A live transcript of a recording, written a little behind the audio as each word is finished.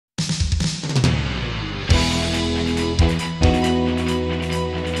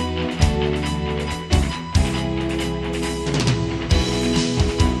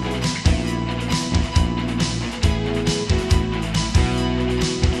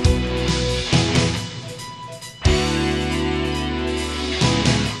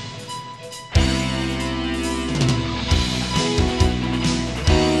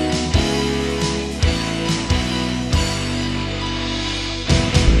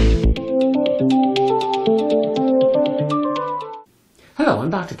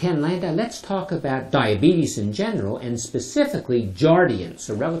Dr. Ken Landa. Let's talk about diabetes in general, and specifically Jardiance,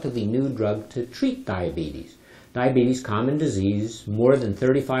 a relatively new drug to treat diabetes. Diabetes, common disease. More than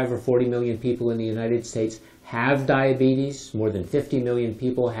 35 or 40 million people in the United States have diabetes. More than 50 million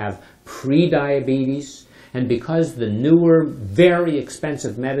people have pre-diabetes. And because the newer, very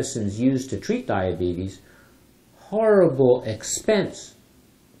expensive medicines used to treat diabetes, horrible expense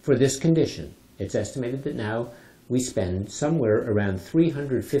for this condition. It's estimated that now we spend somewhere around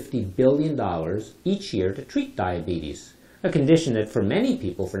 $350 billion each year to treat diabetes, a condition that for many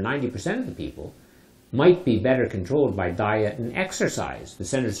people, for 90% of the people, might be better controlled by diet and exercise. The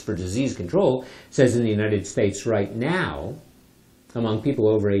Centers for Disease Control says in the United States right now, among people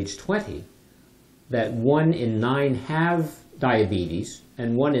over age 20, that 1 in 9 have diabetes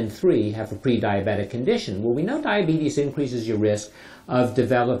and 1 in 3 have a pre-diabetic condition. Well, we know diabetes increases your risk of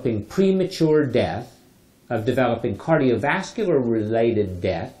developing premature death, of developing cardiovascular-related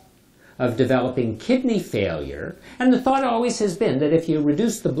death, of developing kidney failure, and the thought always has been that if you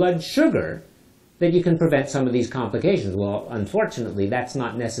reduce the blood sugar, that you can prevent some of these complications. Well, unfortunately, that's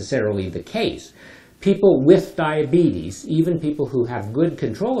not necessarily the case. People with diabetes, even people who have good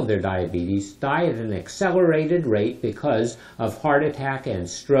control of their diabetes, die at an accelerated rate because of heart attack and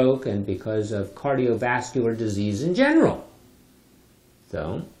stroke and because of cardiovascular disease in general.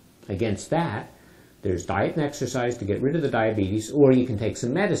 So, against that, there's diet and exercise to get rid of the diabetes, or you can take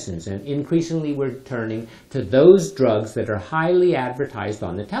some medicines. And increasingly we're turning to those drugs that are highly advertised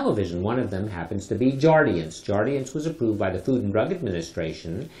on the television. One of them happens to be Jardiance. Jardiance was approved by the Food and Drug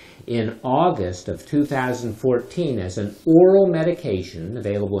Administration in August of 2014 as an oral medication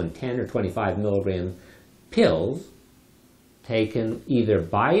available in 10 or 25 milligram pills, taken either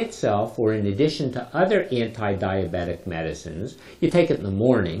by itself or in addition to other anti-diabetic medicines. You take it in the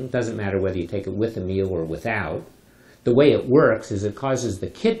morning. Doesn't matter whether you take it with a meal or without. The way it works is it causes the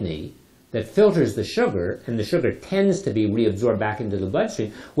kidney that filters the sugar, and the sugar tends to be reabsorbed back into the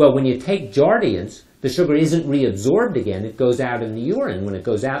bloodstream. Well, when you take Jardiance, the sugar isn't reabsorbed again. It goes out in the urine. When it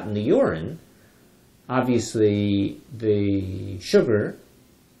goes out in the urine, obviously the sugar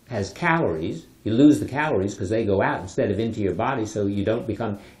has calories. You lose the calories because they go out instead of into your body, so you don't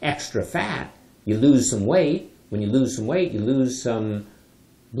become extra fat. You lose some weight. When you lose some weight, you lose some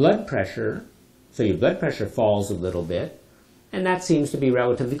blood pressure, so your blood pressure falls a little bit, and that seems to be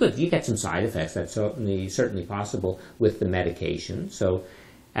relatively good. You get some side effects. That's certainly possible with the medication. So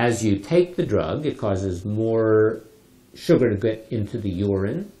as you take the drug, it causes more sugar to get into the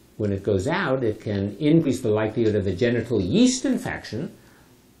urine. When it goes out, it can increase the likelihood of a genital yeast infection.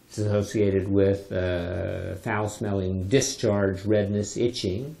 It's associated with foul-smelling discharge, redness,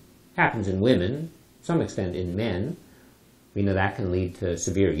 itching. Happens in women, to some extent in men. We know that can lead to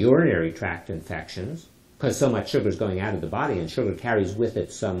severe urinary tract infections because so much sugar is going out of the body, and sugar carries with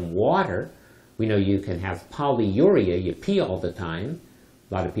it some water. We know you can have polyuria, you pee all the time.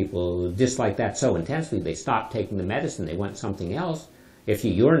 A lot of people dislike that so intensely they stop taking the medicine, they want something else. If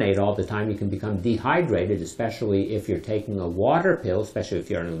you urinate all the time, you can become dehydrated, especially if you're taking a water pill, especially if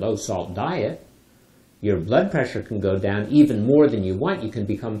you're on a low-salt diet. Your blood pressure can go down even more than you want. You can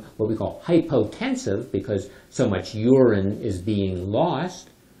become what we call hypotensive because so much urine is being lost.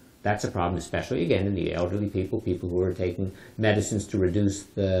 That's a problem, especially, again, in the elderly people, people who are taking medicines to reduce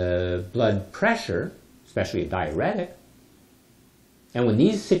the blood pressure, especially a diuretic. And when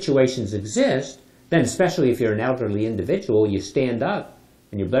these situations exist, then especially if you're an elderly individual, you stand up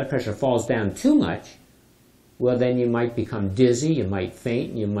and your blood pressure falls down too much, well, then you might become dizzy, you might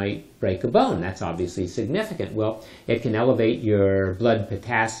faint, and you might break a bone. That's obviously significant. Well, it can elevate your blood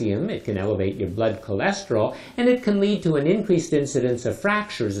potassium, it can elevate your blood cholesterol, and it can lead to an increased incidence of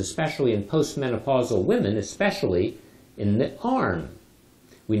fractures, especially in postmenopausal women, especially in the arm.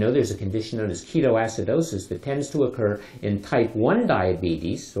 We know there's a condition known as ketoacidosis that tends to occur in type 1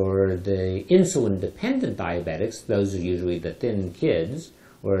 diabetes, or the insulin-dependent diabetics. Those are usually the thin kids,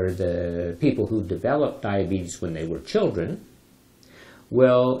 or the people who developed diabetes when they were children.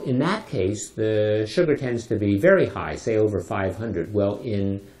 Well, in that case, the sugar tends to be very high, say over 500. Well,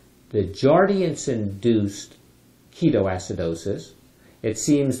 in the Jardiance-induced ketoacidosis, it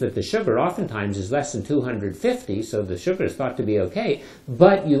seems that the sugar oftentimes is less than 250, so the sugar is thought to be okay,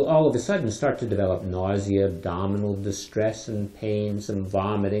 but you all of a sudden start to develop nausea, abdominal distress and pain, some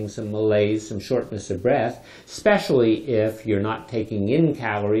vomiting, some malaise, some shortness of breath, especially if you're not taking in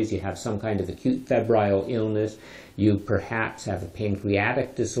calories, you have some kind of acute febrile illness, you perhaps have a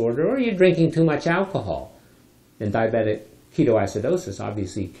pancreatic disorder, or you're drinking too much alcohol. And diabetic ketoacidosis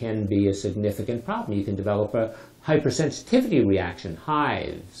obviously can be a significant problem. You can develop a hypersensitivity reaction,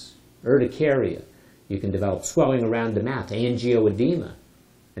 hives, urticaria. You can develop swelling around the mouth, angioedema.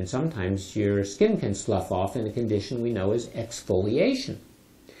 And sometimes your skin can slough off in a condition we know as exfoliation.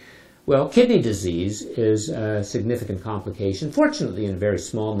 Well, kidney disease is a significant complication, fortunately in a very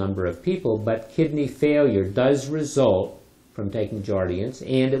small number of people, but kidney failure does result from taking Jardiance,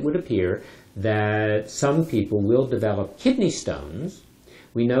 and it would appear that some people will develop kidney stones.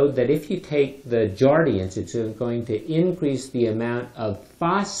 We know that if you take the Jardiance, it's going to increase the amount of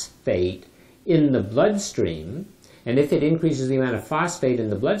phosphate in the bloodstream, and if it increases the amount of phosphate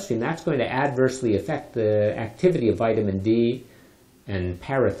in the bloodstream, that's going to adversely affect the activity of vitamin D and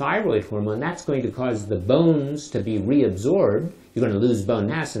parathyroid hormone. That's going to cause the bones to be reabsorbed. You're going to lose bone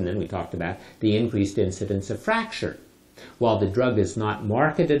mass, and then we talked about the increased incidence of fracture. While the drug is not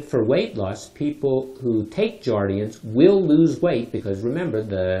marketed for weight loss, people who take Jardiance will lose weight because, remember,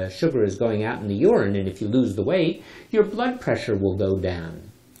 the sugar is going out in the urine, and if you lose the weight, your blood pressure will go down.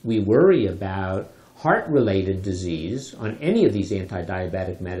 We worry about heart-related disease on any of these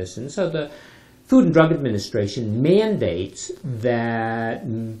anti-diabetic medicines, so the Food and Drug Administration mandates that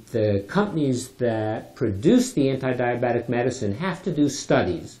the companies that produce the anti-diabetic medicine have to do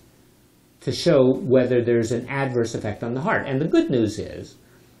studies to show whether there's an adverse effect on the heart. And the good news is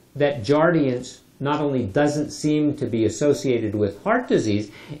that Jardiance not only doesn't seem to be associated with heart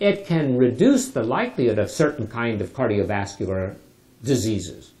disease, it can reduce the likelihood of certain kind of cardiovascular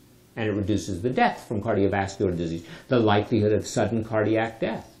diseases. And it reduces the death from cardiovascular disease, the likelihood of sudden cardiac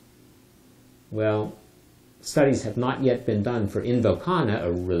death. Well, studies have not yet been done for Invokana,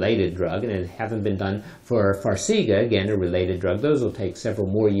 a related drug, and haven't been done for Farxiga, again, a related drug. Those will take several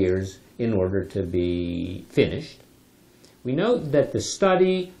more years in order to be finished. We know that the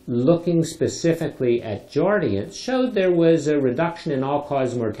study looking specifically at Jardiance showed there was a reduction in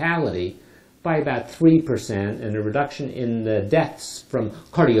all-cause mortality by about 3% and a reduction in the deaths from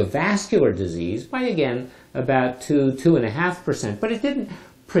cardiovascular disease by, again, about 2.5%. But it didn't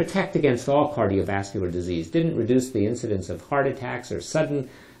protect against all cardiovascular disease, didn't reduce the incidence of heart attacks or sudden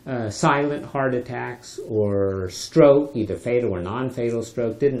silent heart attacks or stroke, either fatal or non-fatal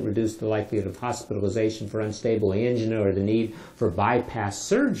stroke, didn't reduce the likelihood of hospitalization for unstable angina or the need for bypass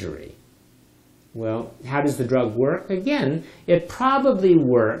surgery. Well, how does the drug work? Again, it probably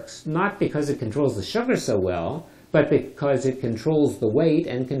works not because it controls the sugar so well, but because it controls the weight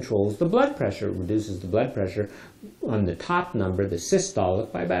and controls the blood pressure. It reduces the blood pressure on the top number, the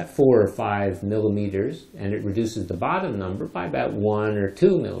systolic, by about 4 or 5 millimeters, and it reduces the bottom number by about 1 or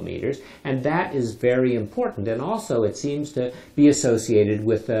 2 millimeters, and that is very important. And also it seems to be associated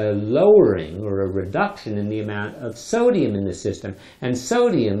with a lowering or a reduction in the amount of sodium in the system, and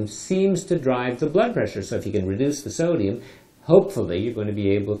sodium seems to drive the blood pressure. So if you can reduce the sodium, hopefully you're going to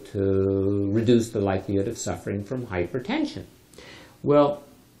be able to reduce the likelihood of suffering from hypertension. Well,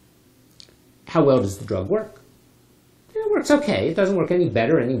 how well does the drug work? It works okay. It doesn't work any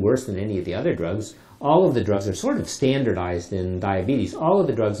better, any worse than any of the other drugs. All of the drugs are sort of standardized in diabetes. All of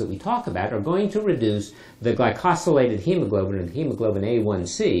the drugs that we talk about are going to reduce the glycosylated hemoglobin and hemoglobin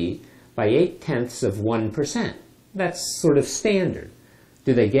A1C by 0.8%. That's sort of standard.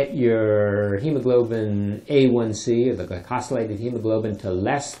 Do they get your hemoglobin A1C, or the glycosylated hemoglobin, to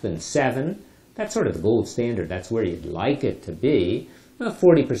less than 7? That's sort of the gold standard. That's where you'd like it to be. Well,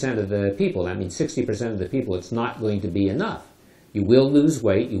 40% of the people, that means 60% of the people, it's not going to be enough. You will lose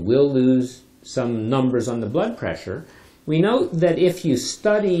weight. You will lose some numbers on the blood pressure. We know that if you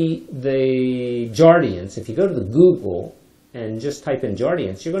study the Jardiance, if you go to the Google and just type in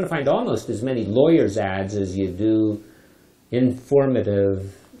Jardiance, you're going to find almost as many lawyers' ads as you do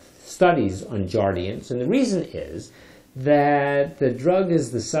informative studies on Jardiance. And the reason is that the drug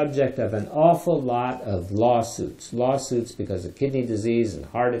is the subject of an awful lot of lawsuits. Lawsuits because of kidney disease and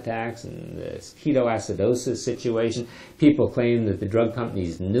heart attacks and the ketoacidosis situation. People claim that the drug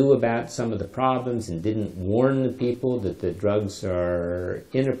companies knew about some of the problems and didn't warn the people that the drugs are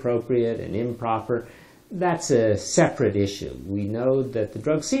inappropriate and improper. That's a separate issue. We know that the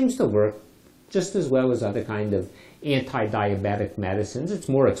drug seems to work just as well as other kind of anti-diabetic medicines. It's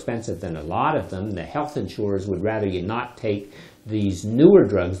more expensive than a lot of them. The health insurers would rather you not take these newer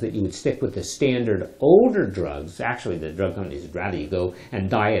drugs, that you would stick with the standard older drugs. Actually, the drug companies would rather you go and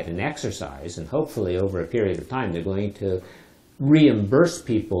diet and exercise, and hopefully over a period of time they're going to reimburse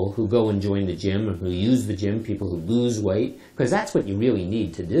people who go and join the gym or who use the gym, people who lose weight, because that's what you really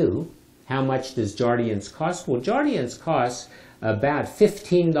need to do. How much does Jardiance cost? Well, Jardiance costs about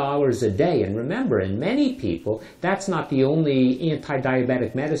 $15 a day. And remember, in many people, that's not the only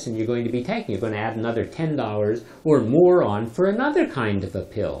anti-diabetic medicine you're going to be taking. You're going to add another $10 or more on for another kind of a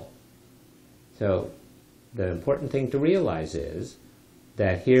pill. So the important thing to realize is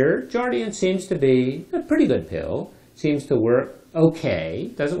that here, Jardiance seems to be a pretty good pill. Seems to work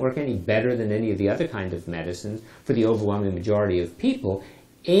okay, doesn't work any better than any of the other kind of medicines for the overwhelming majority of people,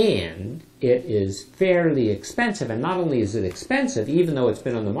 and it is fairly expensive. And not only is it expensive, even though it's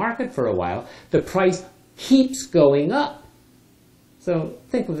been on the market for a while, the price keeps going up. So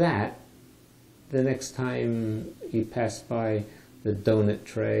think of that the next time you pass by the donut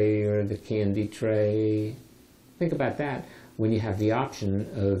tray or the candy tray. Think about that when you have the option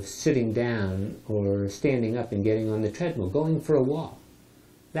of sitting down or standing up and getting on the treadmill, going for a walk.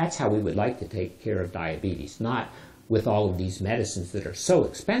 That's how we would like to take care of diabetes, not with all of these medicines that are so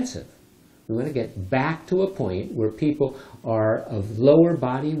expensive. We want to get back to a point where people are of lower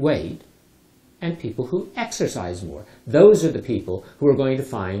body weight and people who exercise more. Those are the people who are going to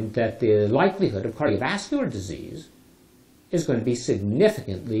find that the likelihood of cardiovascular disease is going to be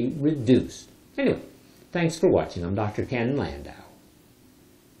significantly reduced. Anyway, thanks for watching. I'm Dr. Ken Landau.